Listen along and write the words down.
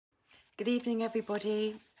Good evening,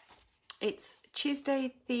 everybody. It's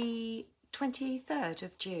Tuesday, the 23rd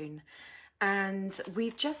of June, and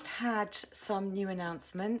we've just had some new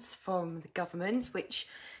announcements from the government, which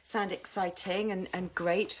sound exciting and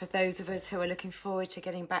great for those of us who are looking forward to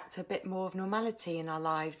getting back to a bit more of normality in our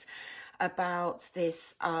lives, about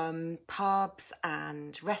this pubs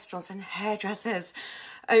and restaurants and hairdressers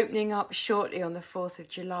opening up shortly on the 4th of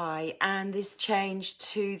July, and this change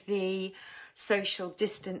to the social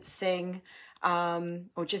distancing,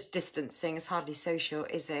 or just distancing. It's hardly social,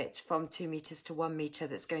 is it, from 2 meters to 1 meter,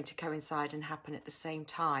 that's going to coincide and happen at the same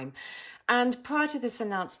time. And prior to this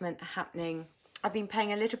announcement happening, I've been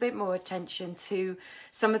paying a little bit more attention to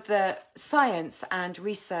some of the science and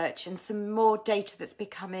research and some more data that's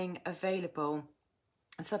becoming available.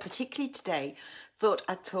 And so particularly today, thought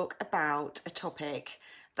I'd talk about a topic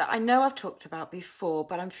that I know I've talked about before,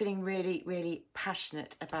 but I'm feeling really, really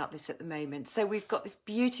passionate about this at the moment. So we've got this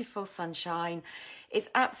beautiful sunshine. It's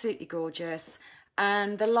absolutely gorgeous.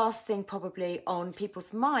 And the last thing probably on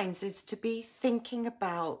people's minds is to be thinking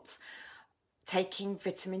about taking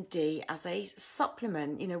vitamin D as a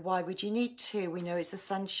supplement. You know, why would you need to? We know it's the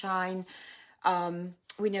sunshine.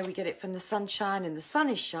 We know we get it from the sunshine and the sun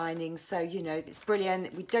is shining. So, you know, it's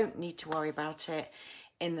brilliant. We don't need to worry about it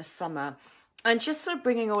in the summer. And just sort of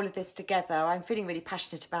bringing all of this together, I'm feeling really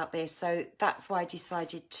passionate about this. So that's why I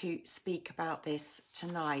decided to speak about this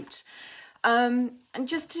tonight. And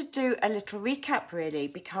just to do a little recap, really,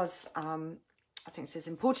 because I think this is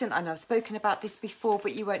important. I know I've spoken about this before,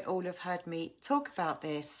 but you won't all have heard me talk about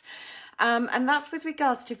this. And that's with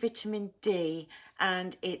regards to vitamin D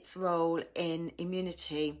and its role in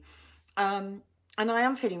immunity. And I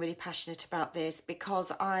am feeling really passionate about this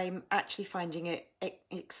because I'm actually finding it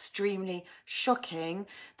extremely shocking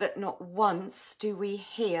that not once do we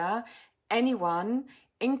hear anyone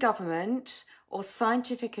in government or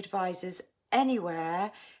scientific advisors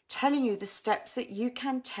anywhere telling you the steps that you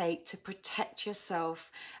can take to protect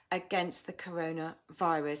yourself against the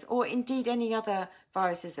coronavirus, or indeed any other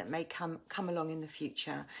viruses that may come along in the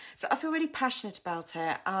future. So I feel really passionate about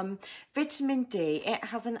it. Vitamin D, it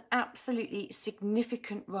has an absolutely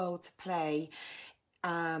significant role to play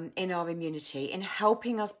in our immunity, in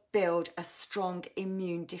helping us build a strong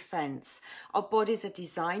immune defense. Our bodies are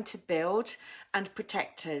designed to build and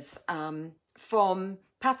protect us from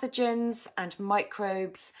pathogens and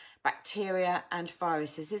microbes, bacteria and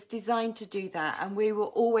viruses. It's designed to do that, and we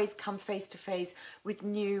will always come face to face with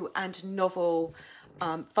new and novel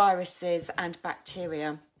viruses and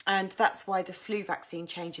bacteria. And that's why the flu vaccine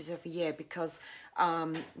changes every year, because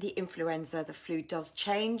the influenza, the flu, does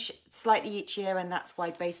change slightly each year, and that's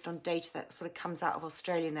why, based on data that sort of comes out of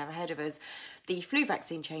Australia, and they're ahead of us, the flu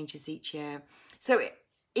vaccine changes each year. So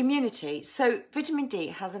immunity. So vitamin D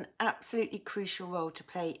has an absolutely crucial role to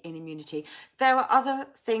play in immunity. There are other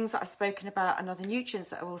things that I've spoken about and other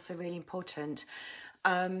nutrients that are also really important.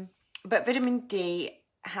 But vitamin D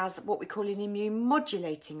has what we call an immune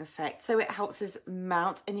modulating effect. So it helps us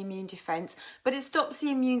mount an immune defense, but it stops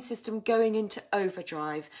the immune system going into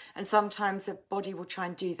overdrive. And sometimes the body will try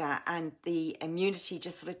and do that, and the immunity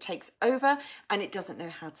just sort of takes over and it doesn't know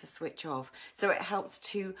how to switch off. So it helps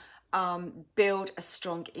to build a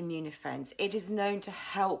strong immune defense. It is known to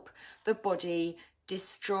help the body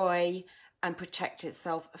destroy and protect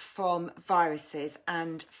itself from viruses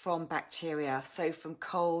and from bacteria, so from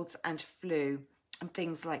colds and flu and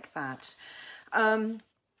things like that.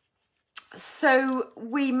 So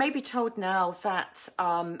we may be told now that,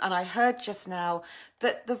 and I heard just now,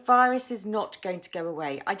 that the virus is not going to go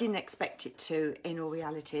away. I didn't expect it to, in all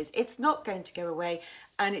realities. It's not going to go away,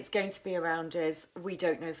 and it's going to be around us. We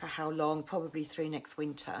don't know for how long, probably through next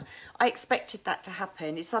winter. I expected that to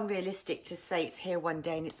happen. It's unrealistic to say it's here one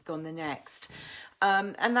day and it's gone the next.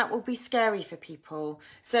 And that will be scary for people.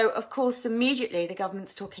 So, of course, immediately the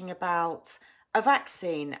government's talking about a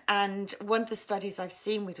vaccine, and one of the studies I've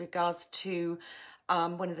seen with regards to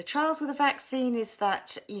one of the trials with a vaccine is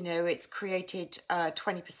that, you know, it's created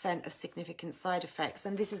 20% of significant side effects,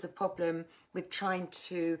 and this is a problem with trying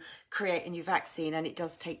to create a new vaccine, and it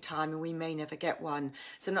does take time and we may never get one.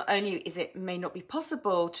 So not only is it may not be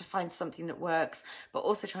possible to find something that works, but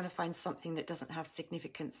also trying to find something that doesn't have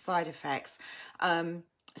significant side effects.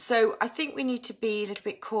 So I think we need to be a little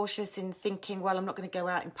bit cautious in thinking, well, I'm not going to go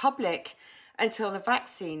out in public until the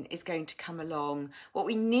vaccine is going to come along. What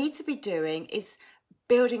we need to be doing is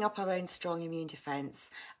building up our own strong immune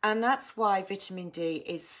defense. And that's why vitamin D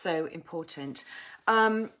is so important.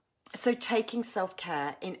 So taking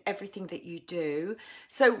self-care in everything that you do.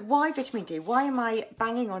 So why vitamin D? Why am I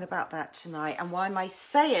banging on about that tonight? And why am I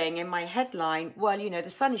saying in my headline, well, you know, the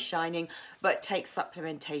sun is shining, but take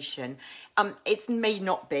supplementation? It may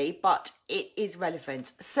not be, but it is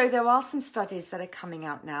relevant. So there are some studies that are coming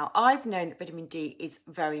out now. I've known that vitamin D is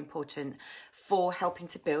very important for helping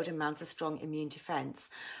to build and mount a strong immune defense.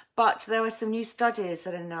 But there are some new studies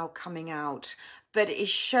that are now coming out that is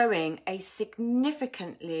showing a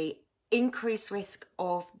significantly increased risk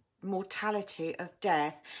of mortality, of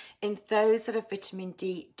death, in those that are vitamin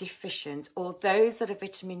D deficient or those that are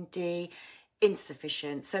vitamin D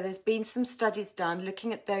insufficient. So there's been some studies done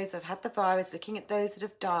looking at those that have had the virus, looking at those that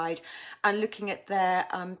have died, and looking at their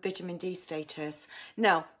vitamin D status.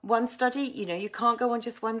 Now, one study, you know, you can't go on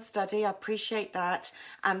just one study. I appreciate that.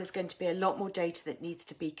 And there's going to be a lot more data that needs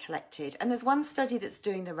to be collected. And there's one study that's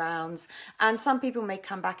doing the rounds, and some people may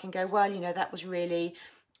come back and go, well, you know, that was really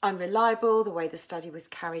unreliable, the way the study was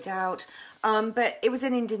carried out. But it was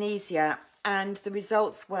in Indonesia, and the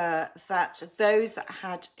results were that those that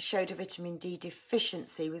had showed a vitamin D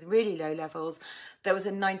deficiency with really low levels, there was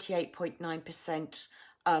a 98.9%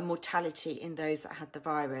 mortality in those that had the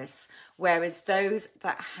virus, whereas those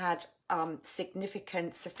that had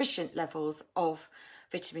sufficient levels of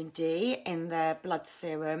vitamin D in their blood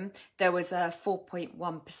serum, there was a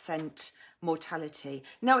 4.1% mortality.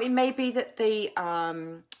 Now, it may be that the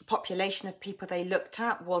population of people they looked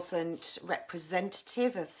at wasn't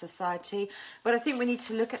representative of society, but I think we need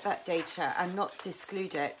to look at that data and not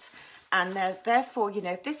exclude it. And therefore, you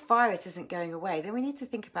know, if this virus isn't going away, then we need to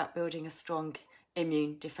think about building a strong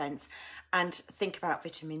immune defense and think about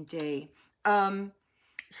vitamin D.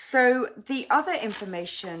 So the other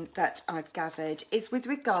information that I've gathered is with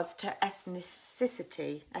regards to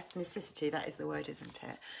ethnicity. Ethnicity, that is the word, isn't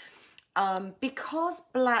it? Because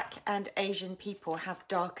Black and Asian people have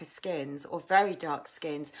darker skins or very dark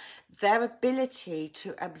skins, their ability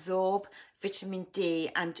to absorb vitamin D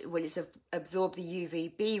and absorb the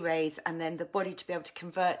UVB rays, and then the body to be able to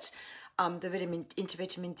convert the vitamin into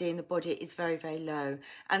vitamin D in the body is very, very low.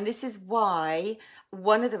 And this is why,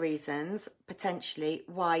 one of the reasons potentially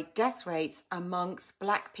why death rates amongst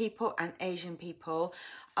Black people and Asian people,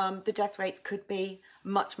 the death rates could be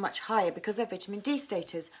much, much higher because their vitamin D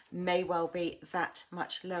status may well be that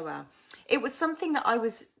much lower. It was something that I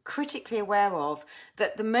was critically aware of,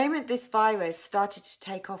 that the moment this virus started to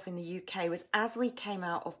take off in the UK was as we came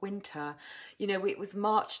out of winter. You know, it was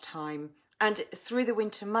March time. And through the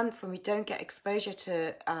winter months, when we don't get exposure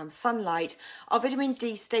to sunlight, our vitamin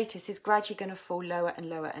D status is gradually going to fall lower and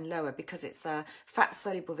lower and lower because it's a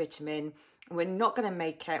fat-soluble vitamin. We're not going to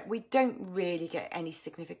make it. We don't really get any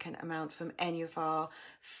significant amount from any of our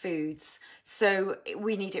foods. So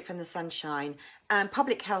we need it from the sunshine. And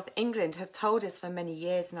Public Health England have told us for many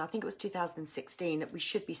years now, I think it was 2016, that we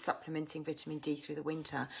should be supplementing vitamin D through the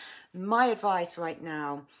winter. My advice right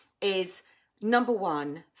now is, number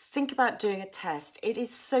one, think about doing a test. It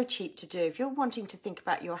is so cheap to do. If you're wanting to think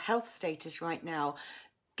about your health status right now,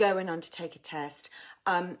 go and undertake a test.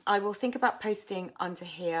 I will think about posting under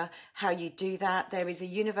here how you do that. There is a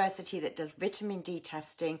university that does vitamin D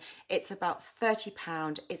testing. It's about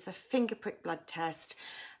 £30. It's a finger prick blood test.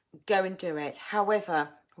 Go and do it. However,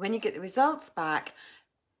 when you get the results back,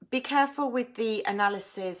 be careful with the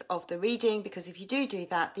analysis of the reading, because if you do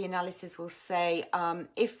that, the analysis will say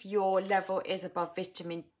if your level is above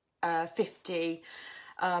vitamin 50,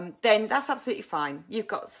 then that's absolutely fine. You've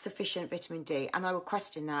got sufficient vitamin D, and I will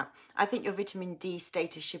question that. I think your vitamin D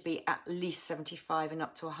status should be at least 75 and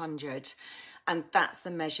up to 100, and that's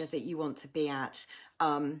the measure that you want to be at.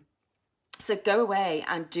 So go away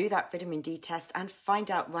and do that vitamin D test and find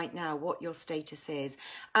out right now what your status is.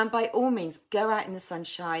 And by all means, go out in the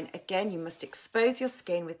sunshine. Again, you must expose your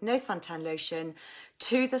skin with no suntan lotion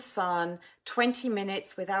to the sun, 20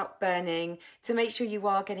 minutes without burning, to make sure you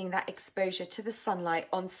are getting that exposure to the sunlight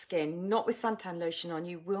on skin. Not with suntan lotion on,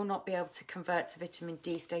 you will not be able to convert to vitamin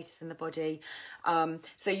D status in the body.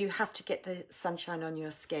 So you have to get the sunshine on your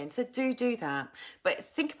skin. So do that.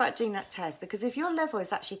 But think about doing that test, because if your level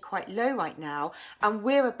is actually quite low right now, and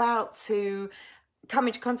we're about to come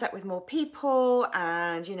into contact with more people,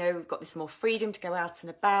 and you know, we've got this more freedom to go out and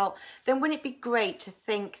about, then wouldn't it be great to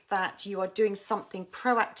think that you are doing something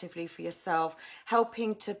proactively for yourself,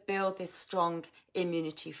 helping to build this strong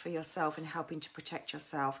immunity for yourself and helping to protect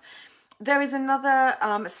yourself? There is another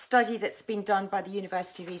study that's been done by the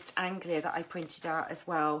University of East Anglia that I printed out as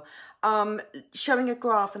well, showing a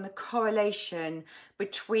graph and the correlation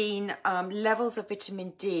between levels of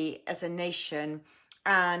vitamin D as a nation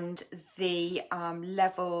and the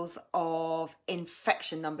levels of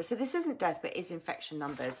infection numbers. So this isn't death, but it's infection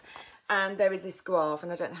numbers. And there is this graph,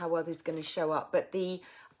 and I don't know how well this is going to show up, but the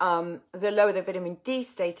lower the vitamin D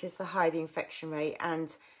status, the higher the infection rate.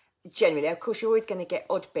 And generally, of course, you're always going to get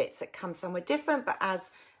odd bits that come somewhere different, but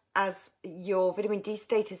as your vitamin D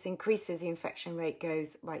status increases, the infection rate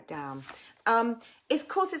goes right down. Of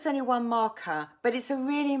course, it's only one marker, but it's a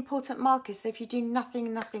really important marker. So if you do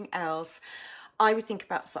nothing else, I would think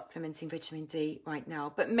about supplementing vitamin D right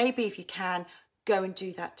now. But maybe if you can, go and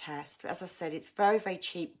do that test. As I said, it's very, very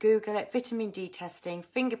cheap. Google it, vitamin D testing,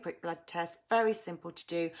 finger prick blood test, very simple to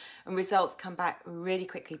do, and results come back really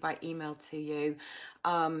quickly by email to you.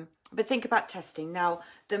 But think about testing. Now,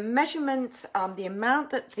 the measurement, the amount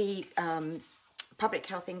that the Public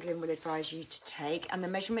Health England will advise you to take, and the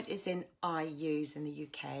measurement is in IUs in the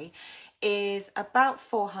UK, is about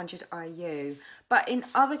 400 IU. But in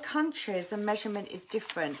other countries, the measurement is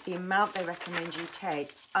different, the amount they recommend you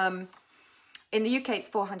take. In the UK, it's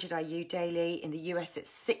 400 IU daily. In the US, it's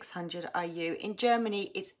 600 IU. In Germany,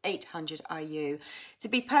 it's 800 IU. To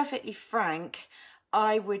be perfectly frank,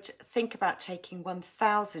 I would think about taking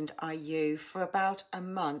 1000 IU for about a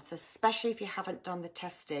month, especially if you haven't done the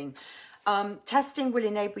testing. Testing will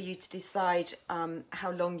enable you to decide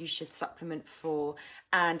how long you should supplement for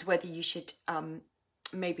and whether you should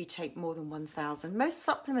maybe take more than 1000. Most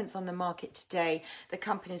supplements on the market today, the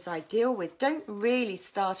companies I deal with, don't really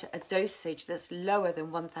start at a dosage that's lower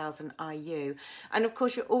than 1000 IU. And of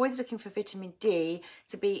course, you're always looking for vitamin D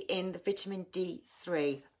to be in the vitamin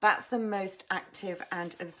D3. That's the most active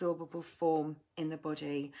and absorbable form in the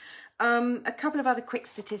body. A couple of other quick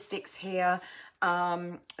statistics here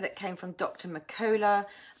that came from Dr. McCullough.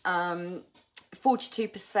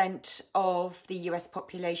 42% of the US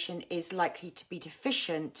population is likely to be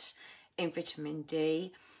deficient in vitamin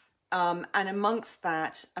D. And amongst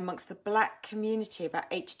the black community, about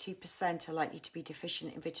 82% are likely to be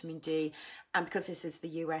deficient in vitamin D. And because this is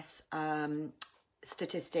the US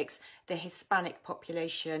statistics, the Hispanic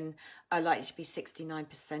population are likely to be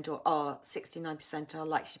 69%, or are 69% are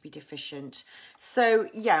likely to be deficient. So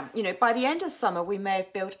yeah, you know, by the end of summer, we may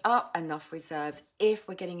have built up enough reserves if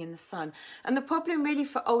we're getting in the sun. And the problem really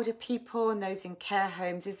for older people and those in care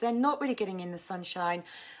homes is they're not really getting in the sunshine.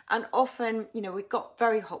 And often, you know, we've got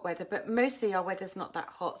very hot weather, but mostly our weather's not that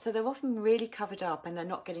hot. So they're often really covered up and they're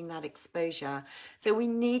not getting that exposure. So we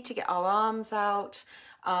need to get our arms out,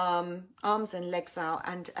 arms and legs out,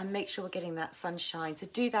 and make sure we're getting that sunshine. So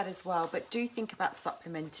do that as well, but do think about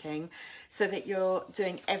supplementing so that you're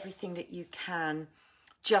doing everything that you can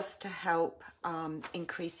just to help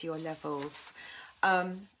increase your levels.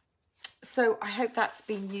 So I hope that's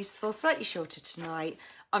been useful. Slightly shorter tonight.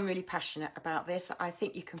 I'm really passionate about this. I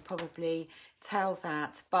think you can probably tell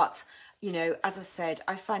that, but you know, as I said,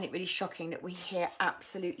 I find it really shocking that we hear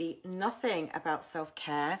absolutely nothing about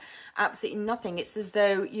self-care, absolutely nothing. It's as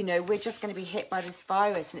though, you know, we're just going to be hit by this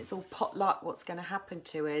virus and it's all potluck what's going to happen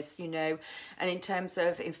to us, you know. And in terms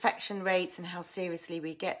of infection rates and how seriously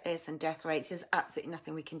we get this and death rates, there's absolutely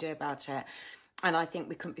nothing we can do about it. And I think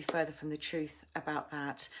we couldn't be further from the truth about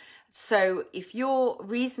that. So if you're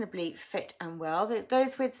reasonably fit and well,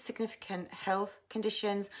 those with significant health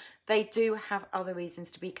conditions, they do have other reasons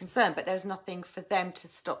to be concerned, but there's nothing for them to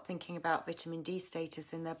stop thinking about vitamin D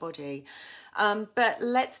status in their body. But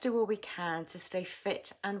let's do all we can to stay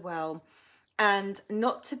fit and well and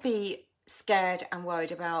not to be scared and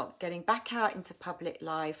worried about getting back out into public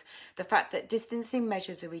life, the fact that distancing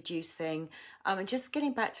measures are reducing, and just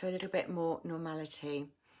getting back to a little bit more normality.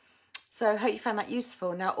 So I hope you found that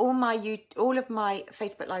useful. Now, all of my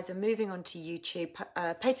Facebook Lives are moving on to YouTube.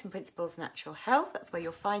 Peyton Principles Natural Health, that's where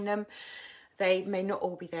you'll find them. They may not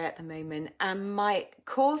all be there at the moment. And my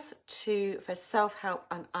course for self-help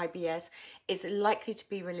on IBS is likely to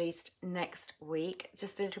be released next week.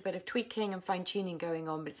 Just a little bit of tweaking and fine-tuning going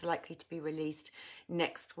on, but it's likely to be released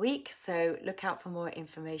next week. So look out for more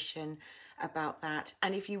information about that.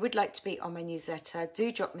 And if you would like to be on my newsletter,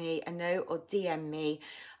 do drop me a note or DM me,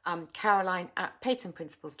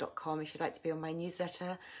 Caroline@PeytonPrinciples.com, if you'd like to be on my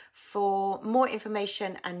newsletter for more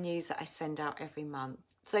information and news that I send out every month.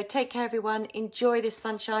 So take care, everyone. Enjoy this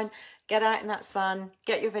sunshine. Get out in that sun.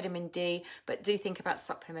 Get your vitamin D, but do think about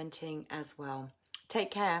supplementing as well. Take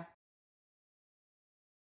care.